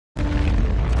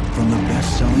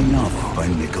best-selling novel by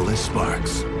Nicholas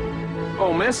Sparks.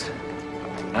 Oh, miss.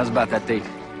 How's about that date?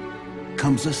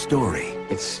 Comes a story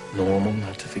It's normal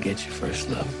not to forget your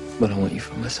first love, but I want you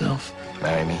for myself.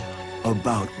 Marry me.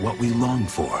 about what we long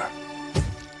for.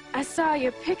 I saw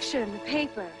your picture in the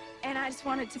paper, and I just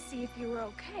wanted to see if you were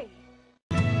okay.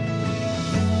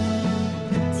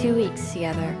 2 weeks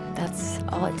together, that's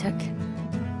all it took.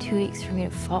 2 weeks for me to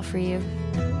fall for you.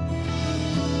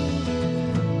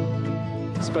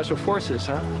 Special Forces,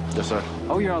 huh? Yes, sir.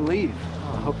 Oh, you're on leave.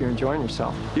 Oh, I hope you're enjoying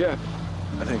yourself. Yeah,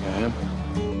 I think I am.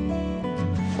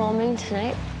 Full moon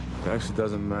tonight? It actually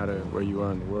doesn't matter where you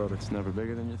are in the world. It's never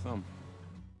bigger than your thumb.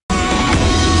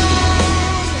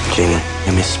 Jamie,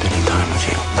 I miss spending time with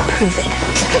you. Prove it.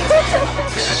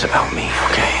 This is about me,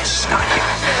 okay? This is not you.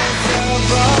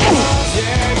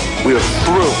 We are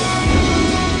through.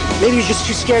 Maybe you're just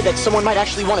too scared that someone might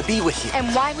actually want to be with you.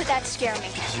 And why would that scare me?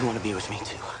 Because you want to be with me,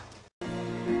 too.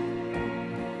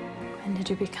 When did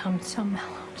you become so mellow?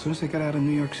 As soon as I got out of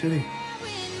New York City.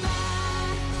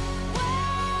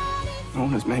 No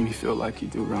one has made me feel like you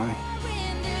do, Ryan.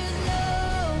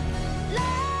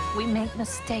 We make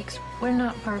mistakes. We're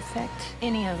not perfect,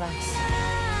 any of us.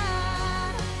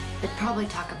 I'd probably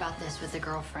talk about this with a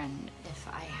girlfriend if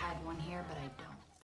I had one here, but I don't.